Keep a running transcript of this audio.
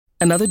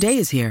Another day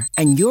is here,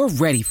 and you're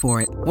ready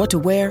for it. What to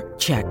wear?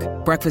 Check.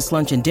 Breakfast,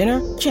 lunch, and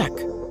dinner? Check.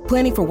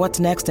 Planning for what's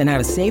next and how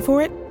to save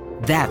for it?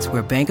 That's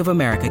where Bank of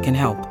America can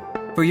help.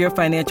 For your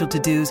financial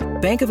to-dos,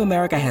 Bank of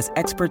America has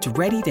experts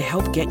ready to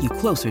help get you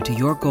closer to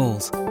your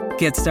goals.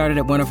 Get started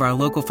at one of our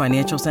local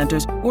financial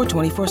centers or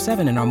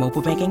 24/7 in our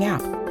mobile banking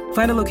app.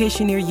 Find a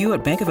location near you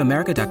at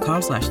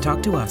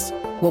bankofamerica.com/talktous.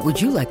 What would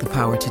you like the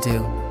power to do?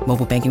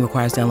 Mobile banking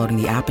requires downloading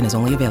the app and is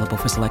only available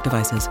for select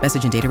devices.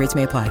 Message and data rates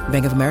may apply.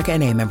 Bank of America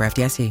N.A., member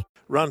FDIC.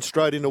 Run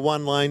straight into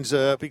one lanes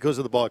because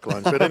of the bike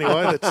lanes. But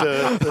anyway,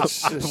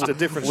 that's just a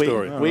different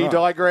story. We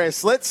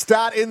digress. Let's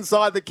start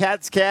inside the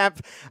Cats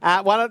camp.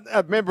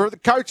 A member of the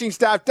coaching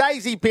staff,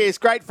 Daisy Pearce,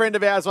 great friend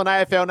of ours on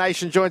AFL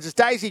Nation, joins us.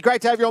 Daisy,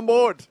 great to have you on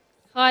board.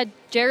 Hi,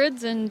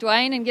 Gerards and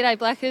Dwayne, and g'day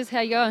Blackers. How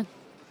you going?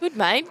 Good,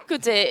 mate.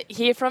 Good to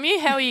hear from you.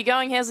 How are you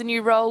going? How's the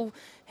new role?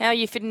 How are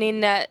you fitting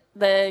in at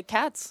the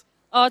Cats?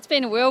 Oh, it's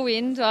been a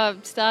whirlwind.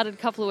 I've started a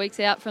couple of weeks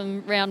out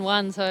from round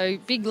one, so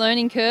big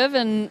learning curve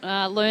and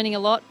learning a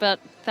lot, but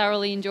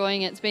thoroughly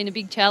enjoying it. It's been a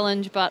big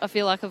challenge, but I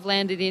feel like I've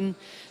landed in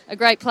a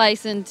great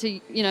place, and to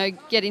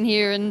get in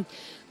here and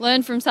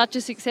learn from such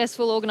a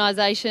successful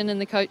organisation and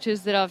the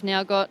coaches that I've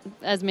now got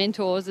as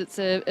mentors. It's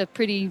a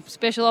pretty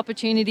special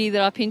opportunity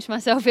that I pinch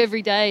myself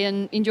every day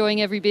and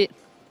enjoying every bit.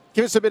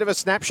 Give us a bit of a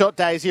snapshot,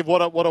 Daisy, of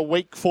what a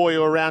week for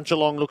you around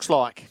Geelong looks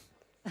like.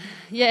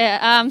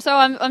 Yeah, so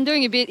I'm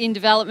doing a bit in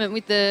development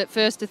with the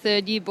first to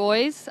third year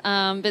boys,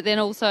 but then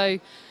also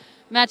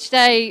match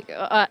day.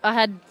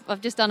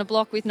 I've just done a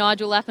block with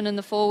Nigel Lappin and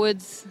the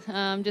forwards,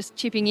 just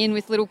chipping in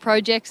with little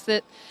projects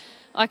that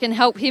I can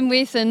help him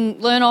with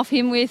and learn off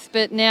him with.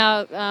 But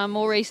now,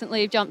 more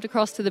recently, I've jumped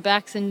across to the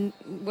backs and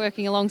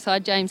working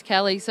alongside James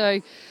Kelly.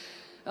 So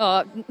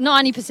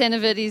 90%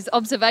 of it is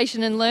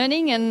observation and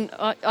learning, and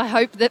I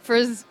hope that for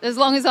as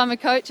long as I'm a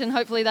coach, and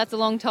hopefully that's a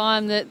long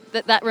time,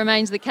 that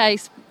remains the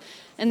case.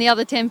 And the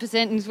other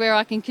 10% is where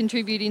I can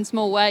contribute in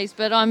small ways.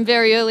 But I'm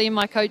very early in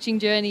my coaching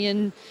journey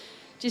and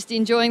just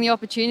enjoying the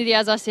opportunity,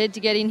 as I said, to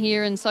get in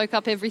here and soak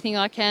up everything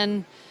I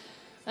can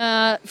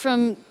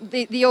from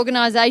the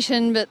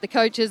organisation, but the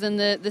coaches and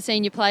the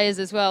senior players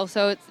as well.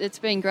 So it's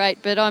been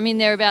great. But I'm in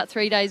there about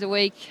 3 days a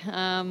week,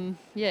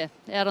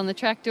 out on the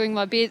track doing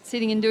my bit,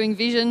 sitting and doing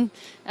vision.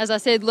 As I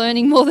said,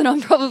 learning more than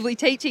I'm probably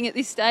teaching at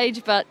this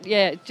stage, but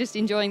yeah, just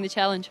enjoying the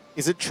challenge.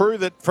 Is it true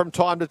that from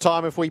time to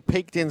time, if we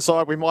peeked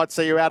inside, we might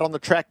see you out on the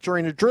track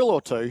during a drill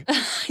or two?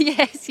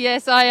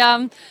 Yes.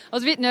 I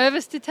was a bit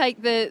nervous to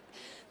take the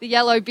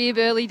yellow bib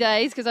early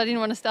days because I didn't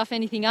want to stuff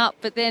anything up,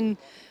 but then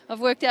I've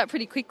worked out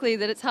pretty quickly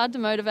that it's hard to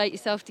motivate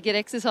yourself to get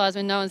exercise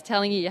when no one's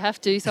telling you have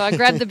to. So I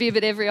grab the bib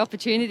at every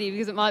opportunity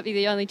because it might be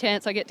the only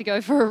chance I get to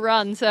go for a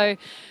run. So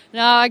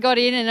no, I got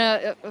in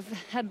and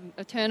I've had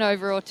a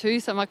turnover or two.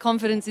 So my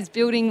confidence is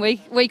building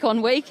week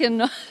on week,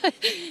 and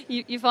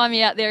you find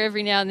me out there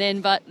every now and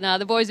then. But no,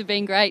 the boys have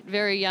been great,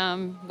 very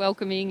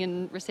welcoming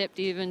and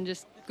receptive, and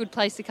just good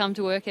place to come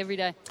to work every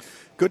day.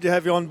 Good to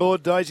have you on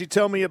board, Daisy.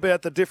 Tell me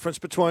about the difference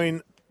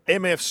between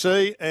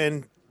MFC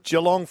and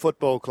Geelong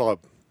Football Club.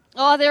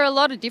 Oh, there are a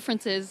lot of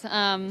differences.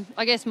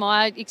 I guess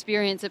my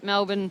experience at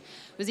Melbourne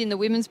was in the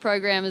women's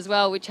program as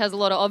well, which has a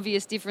lot of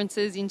obvious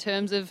differences in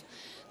terms of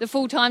the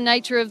full-time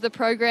nature of the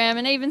program,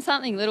 and even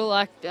something little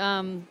like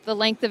the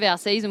length of our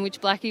season,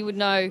 which Blackie would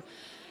know.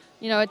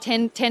 A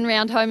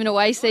 10-round home and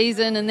away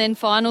season, and then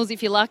finals,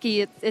 if you're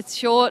lucky, it's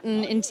short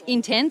and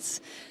intense.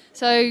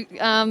 So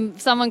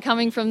someone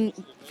coming from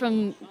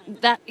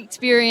that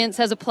experience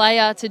as a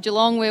player to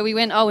Geelong, where we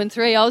went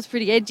 0-3, I was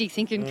pretty edgy,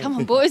 thinking, come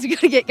on, boys, we've got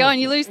to get going.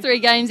 You lose 3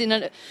 games in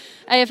an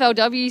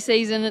AFLW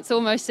season, it's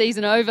almost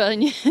season over,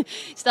 and you're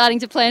starting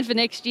to plan for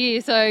next year.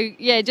 So,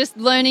 yeah, just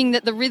learning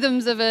that the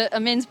rhythms of a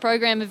men's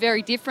program are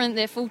very different.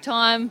 They're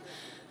full-time.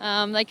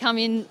 They come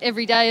in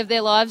every day of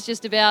their lives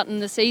just about, and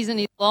the season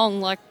is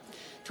long, like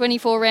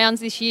 24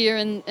 rounds this year,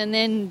 and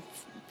then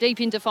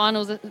deep into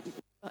finals,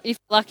 if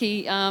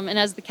lucky, and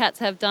as the Cats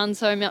have done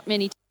so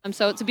many times.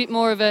 So it's a bit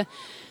more of a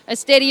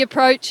steady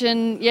approach,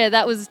 and yeah,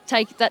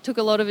 that took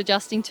a lot of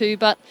adjusting to.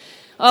 But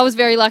I was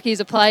very lucky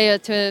as a player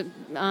to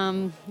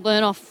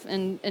learn off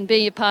and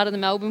be a part of the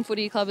Melbourne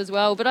Footy Club as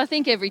well. But I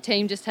think every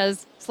team just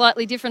has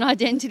slightly different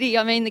identity.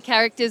 I mean, the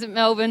characters at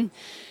Melbourne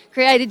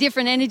create a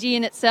different energy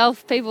in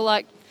itself. People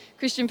like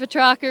Christian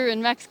Petrarca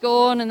and Max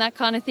Gawn and that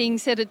kind of thing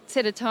set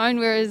a tone,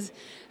 whereas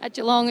at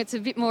Geelong it's a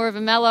bit more of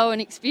a mellow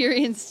and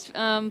experienced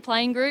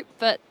playing group.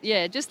 But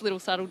yeah, just little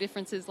subtle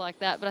differences like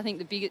that. But I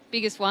think the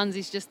biggest ones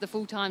is just the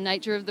full-time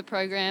nature of the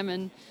program,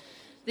 and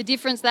the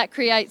difference that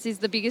creates is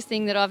the biggest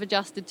thing that I've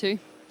adjusted to.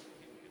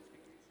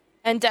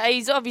 And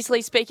Days,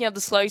 obviously, speaking of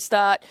the slow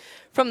start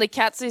from the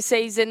Cats this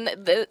season,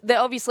 they're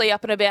obviously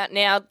up and about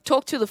now.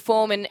 Talk to the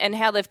form and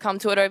how they've come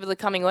to it over the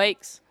coming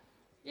weeks.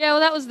 Yeah,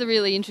 well, that was the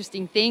really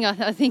interesting thing.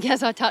 I think,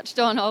 as I touched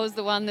on, I was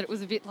the one that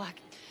was a bit like,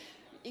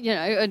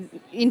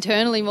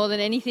 internally more than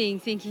anything,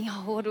 thinking,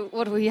 what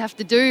do we have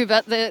to do?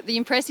 But the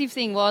impressive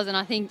thing was, and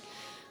I think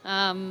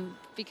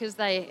because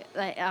they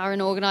are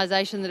an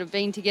organisation that have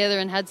been together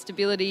and had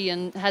stability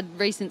and had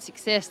recent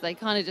success, they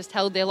kind of just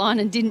held their line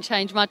and didn't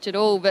change much at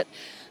all. But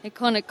they're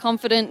kind of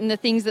confident in the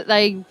things that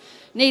they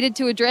needed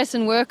to address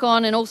and work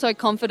on, and also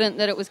confident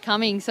that it was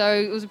coming. So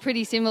it was a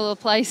pretty similar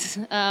place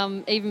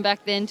even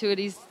back then to it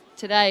is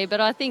today. But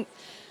I think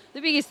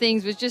the biggest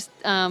things was just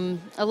a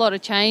lot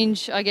of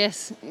change, I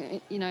guess.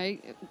 You know,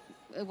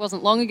 it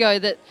wasn't long ago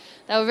that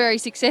they were very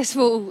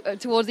successful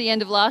towards the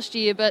end of last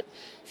year, but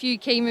a few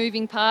key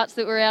moving parts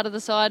that were out of the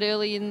side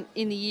early in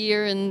the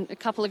year, and a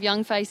couple of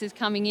young faces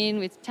coming in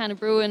with Tanner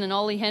Bruin and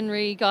Ollie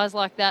Henry, guys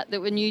like that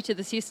were new to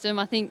the system.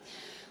 I think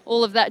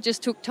all of that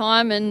just took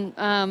time, and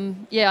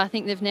I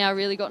think they've now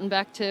really gotten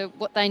back to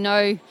what they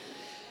know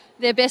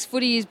their best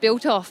footy is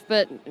built off.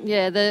 But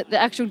yeah, the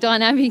actual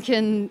dynamic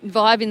and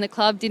vibe in the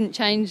club didn't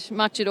change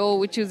much at all,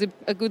 which was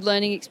a good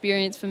learning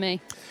experience for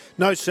me.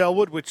 No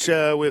Selwood, which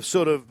we've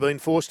sort of been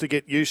forced to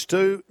get used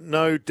to.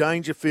 No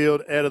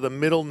Dangerfield out of the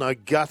middle. No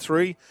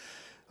Guthrie.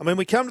 I mean,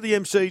 we come to the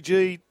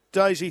MCG,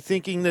 Daisy,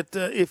 thinking that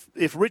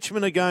if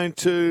Richmond are going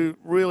to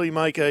really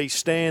make a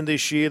stand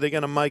this year, they're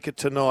going to make it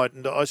tonight.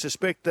 And I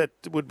suspect that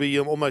would be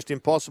almost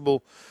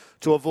impossible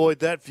to avoid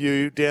that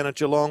view down at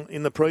Geelong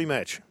in the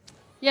pre-match.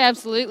 Yeah,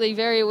 absolutely.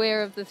 Very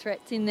aware of the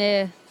threats in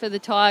there for the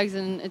Tigers,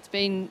 and it's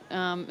been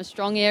a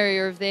strong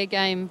area of their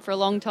game for a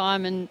long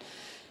time. And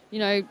you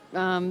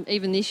know,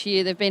 even this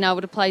year they've been able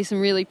to play some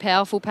really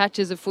powerful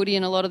patches of footy,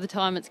 and a lot of the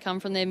time it's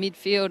come from their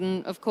midfield.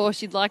 And of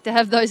course you'd like to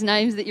have those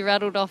names that you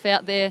rattled off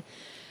out there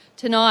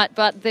tonight.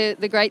 But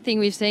the great thing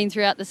we've seen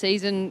throughout the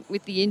season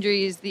with the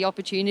injury is the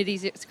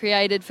opportunities it's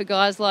created for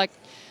guys like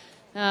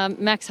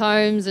Max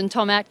Holmes and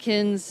Tom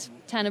Atkins,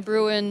 Tanner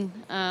Bruin,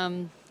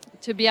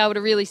 to be able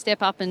to really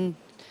step up and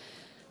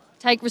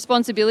take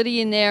responsibility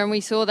in there. And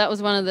we saw that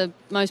was one of the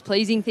most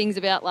pleasing things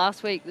about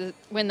last week,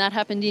 when that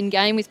happened in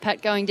game with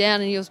Pat going down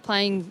and he was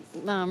playing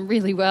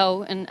really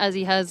well, and as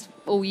he has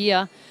all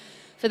year.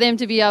 For them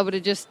to be able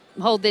to just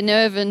hold their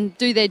nerve and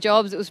do their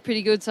jobs, it was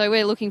pretty good. So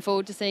we're looking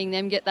forward to seeing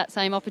them get that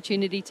same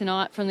opportunity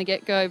tonight from the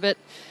get-go, but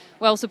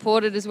well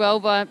supported as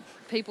well by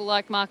people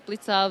like Mark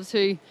Blitzarves,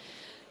 who,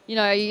 you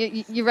know,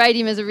 you rate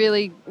him as a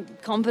really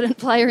competent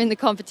player in the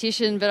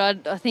competition,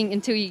 but I think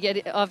until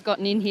I've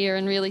gotten in here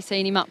and really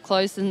seen him up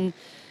close, and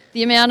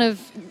the amount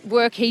of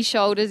work he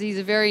shoulders, he's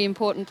a very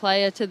important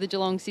player to the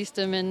Geelong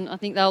system, and I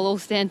think they'll all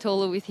stand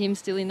taller with him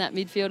still in that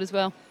midfield as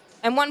well.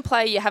 And one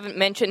player you haven't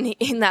mentioned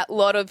in that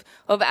lot of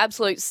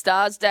absolute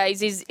stars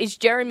days is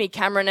Jeremy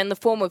Cameron, and the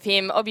form of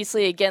him.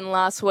 Obviously, again,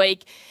 last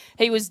week,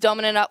 he was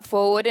dominant up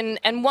forward.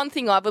 And one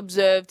thing I've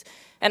observed,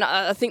 and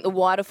I think the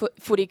wider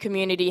footy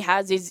community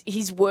has, is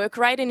his work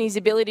rate and his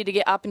ability to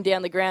get up and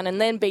down the ground and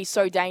then be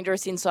so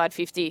dangerous inside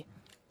 50.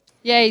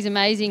 Yeah, he's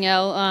amazing,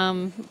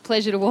 Al.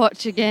 Pleasure to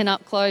watch again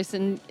up close.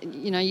 And,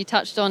 you know, you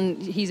touched on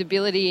his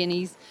ability and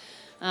his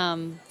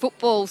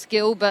football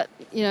skill, but,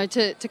 you know,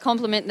 to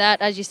complement that,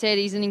 as you said,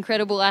 he's an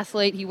incredible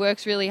athlete. He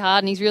works really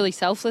hard and he's really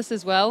selfless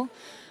as well,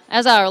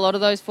 as are a lot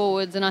of those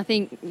forwards. And I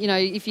think, you know,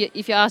 if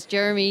you ask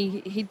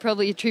Jeremy, he'd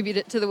probably attribute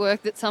it to the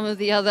work that some of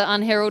the other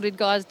unheralded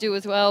guys do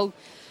as well.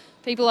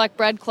 People like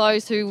Brad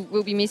Close, who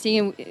will be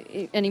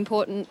missing an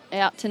important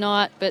out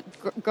tonight, but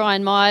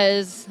Brian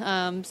Myers,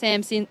 Sam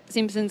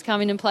Simpson's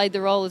come in and played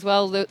the role as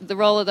well, the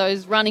role of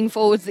those running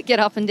forwards that get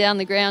up and down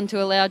the ground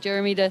to allow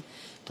Jeremy to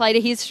play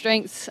to his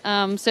strengths,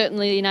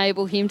 certainly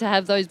enable him to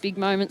have those big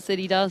moments that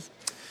he does.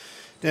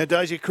 Now,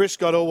 Daisy, Chris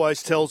Scott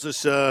always tells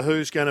us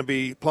who's going to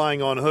be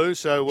playing on who,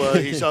 so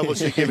he's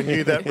obviously given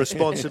you that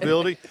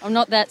responsibility. I'm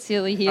not that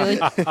silly, Healy.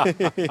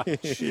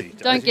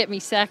 Don't get me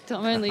sacked.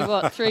 I'm only,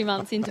 3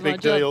 months into my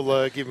job. Big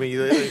deal. Give me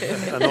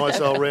a nice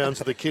old round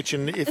to the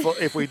kitchen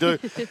if we do.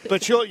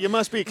 But sure, you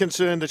must be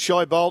concerned that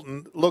Shai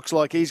Bolton looks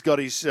like he's got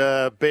his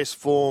best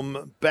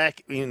form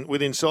back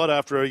with inside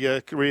after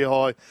a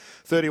career-high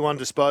 31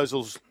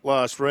 disposals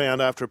last round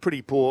after a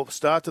pretty poor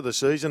start to the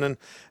season.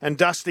 And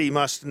Dusty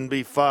mustn't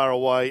be far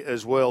away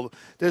as well.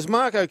 Does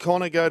Mark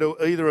O'Connor go to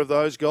either of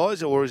those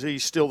guys, or is he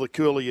still the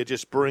cooler you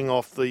just bring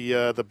off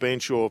the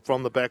bench or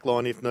from the back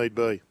line if need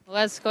be? Well,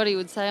 as Scotty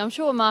would say, I'm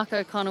sure Mark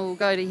O'Connor will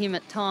go to him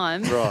at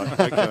times. Right,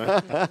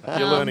 okay.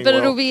 You're learning but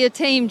well. It'll be a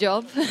team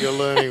job. You're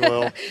learning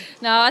well.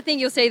 No, I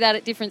think you'll see that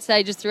at different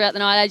stages throughout the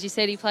night. As you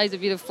said, he plays a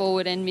bit of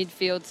forward and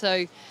midfield,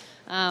 so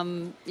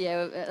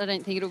I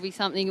don't think it'll be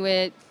something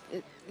where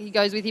he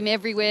goes with him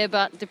everywhere,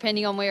 but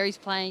depending on where he's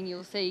playing,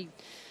 you'll see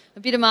a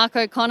bit of Mark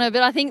O'Connor.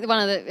 But I think one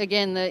of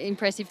the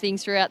impressive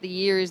things throughout the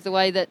year is the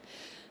way that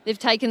they've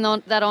taken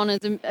that on as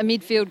a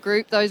midfield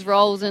group, those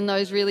roles and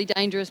those really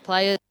dangerous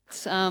players.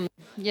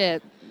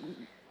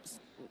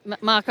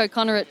 Mark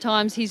O'Connor at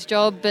times, his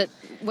job, but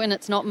when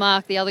it's not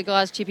Mark, the other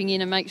guys chipping in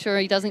and make sure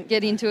he doesn't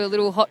get into a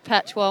little hot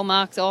patch while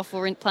Mark's off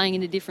or playing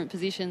in a different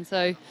position.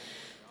 So,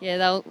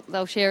 yeah,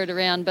 they'll share it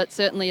around, but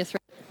certainly a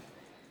threat.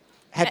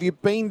 Have you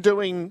been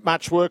doing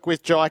much work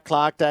with Jai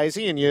Clark,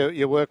 Daisy, and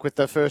your work with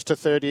the first to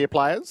third year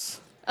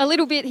players? A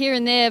little bit here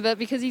and there, but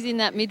because he's in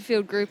that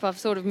midfield group, I've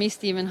sort of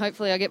missed him, and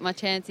hopefully I get my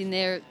chance in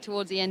there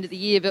towards the end of the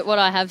year. But what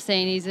I have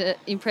seen, he's an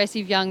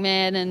impressive young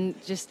man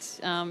and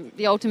just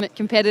the ultimate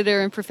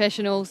competitor and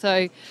professional.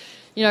 So,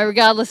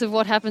 regardless of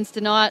what happens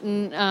tonight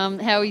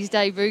and how his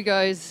debut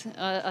goes,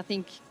 I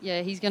think,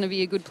 he's going to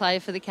be a good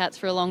player for the Cats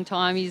for a long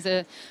time. He's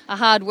a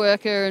hard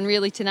worker and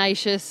really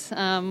tenacious,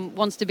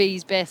 wants to be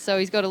his best. So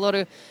he's got a lot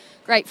of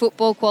great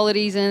football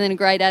qualities and then a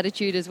great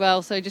attitude as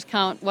well. So just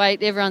can't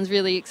wait. Everyone's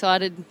really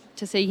excited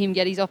to see him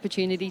get his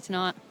opportunity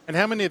tonight. And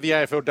how many of the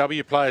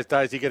AFLW players,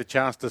 Daisy, get a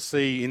chance to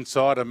see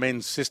inside a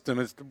men's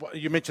system?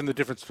 You mentioned the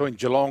difference between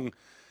Geelong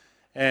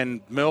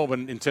and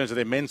Melbourne in terms of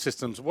their men's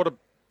systems. What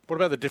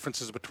about the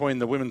differences between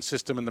the women's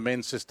system and the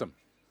men's system?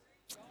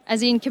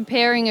 As in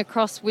comparing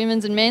across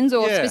women's and men's,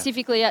 or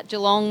specifically at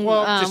Geelong?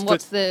 Well, more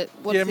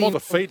the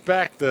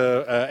feedback,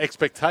 the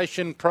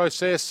expectation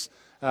process,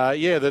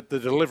 the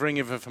delivering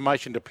of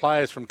information to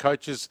players from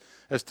coaches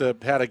as to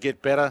how to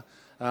get better.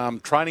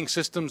 Training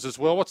systems as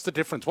well. What's the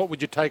difference? What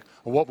would you take,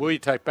 or what will you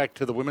take back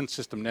to the women's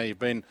system now you've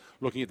been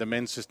looking at the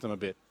men's system a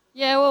bit?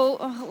 Yeah,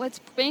 well, it's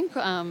been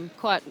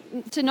quite,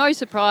 to no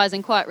surprise,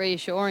 and quite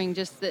reassuring.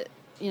 Just that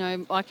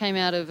I came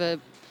out of a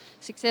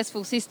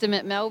successful system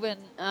at Melbourne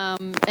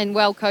and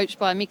well coached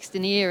by Mick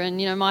Stanier,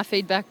 and my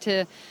feedback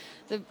to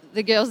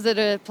the girls that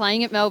are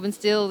playing at Melbourne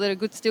still that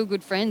are still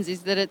good friends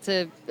is that it's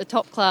a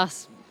top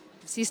class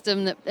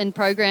system and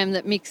program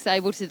that Mick's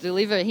able to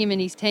deliver, him and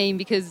his team,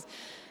 because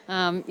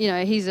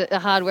he's a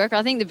hard worker.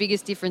 I think the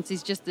biggest difference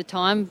is just the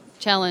time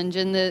challenge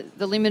and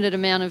the limited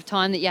amount of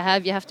time that you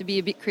have. You have to be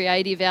a bit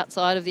creative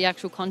outside of the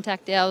actual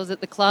contact hours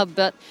at the club.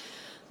 But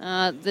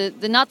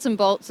the nuts and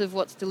bolts of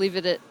what's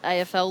delivered at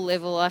AFL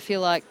level, I feel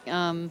like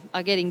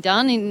are getting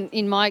done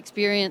in my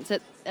experience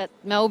at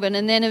Melbourne.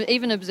 And then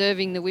even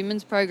observing the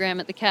women's program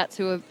at the Cats,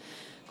 who are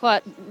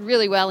quite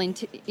really well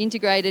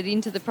integrated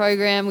into the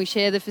program. We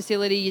share the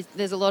facility.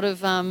 There's a lot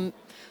of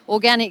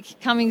organic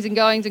comings and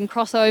goings and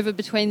crossover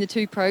between the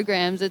two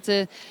programs. It's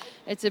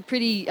a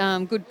pretty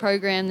good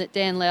program that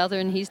Dan Lowther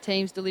and his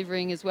team's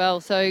delivering as well.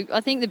 So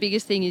I think the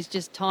biggest thing is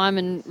just time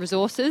and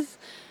resources,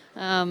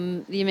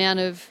 the amount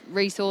of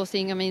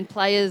resourcing. I mean,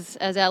 players,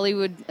 as Ali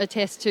would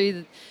attest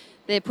to,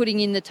 they're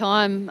putting in the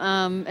time,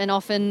 and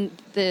often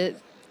the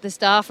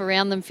staff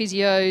around them,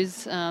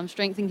 physios,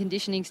 strength and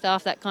conditioning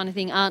staff, that kind of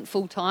thing, aren't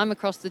full-time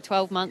across the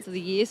 12 months of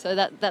the year. So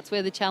that's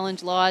where the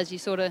challenge lies. You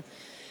sort of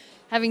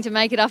having to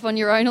make it up on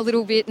your own a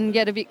little bit and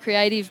get a bit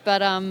creative.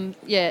 But,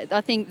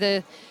 I think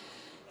the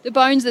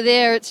bones are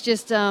there. It's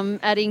just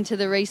adding to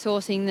the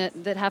resourcing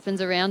that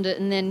happens around it,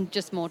 and then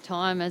just more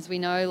time. As we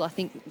know, I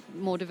think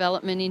more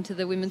development into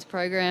the women's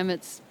program.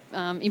 It's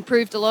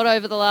improved a lot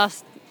over the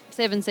last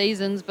 7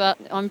 seasons, but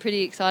I'm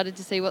pretty excited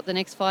to see what the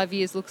next 5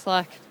 years looks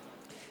like.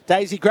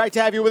 Daisy, great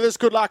to have you with us.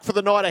 Good luck for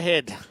the night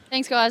ahead.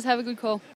 Thanks, guys. Have a good call.